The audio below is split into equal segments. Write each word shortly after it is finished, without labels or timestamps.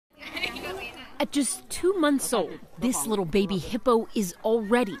At just 2 months old, this little baby hippo is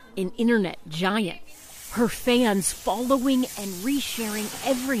already an internet giant. Her fans following and resharing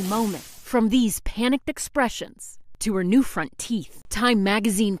every moment, from these panicked expressions to her new front teeth. Time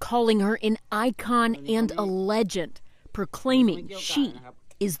magazine calling her an icon and a legend, proclaiming she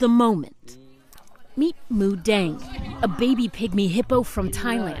is the moment. Meet Mu Dang, a baby pygmy hippo from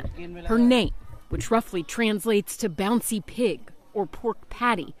Thailand. Her name, which roughly translates to bouncy pig or pork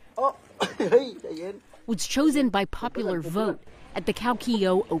patty, was chosen by popular vote at the Khao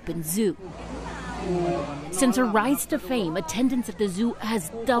Kio Open Zoo. Since her rise to fame, attendance at the zoo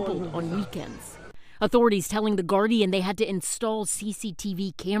has doubled on weekends. Authorities telling The Guardian they had to install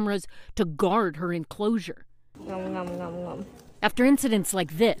CCTV cameras to guard her enclosure. After incidents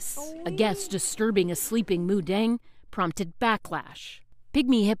like this, a guest disturbing a sleeping Mu Dang prompted backlash.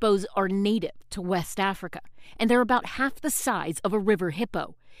 Pygmy hippos are native to West Africa, and they're about half the size of a river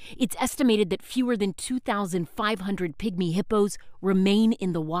hippo. It's estimated that fewer than 2,500 pygmy hippos remain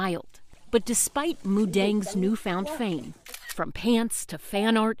in the wild. But despite Mu Dang's newfound fame, from pants to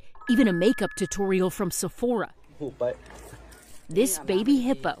fan art, even a makeup tutorial from Sephora, this baby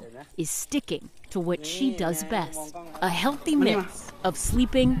hippo is sticking to what she does best, a healthy mix of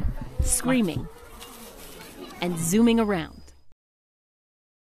sleeping, screaming, and zooming around.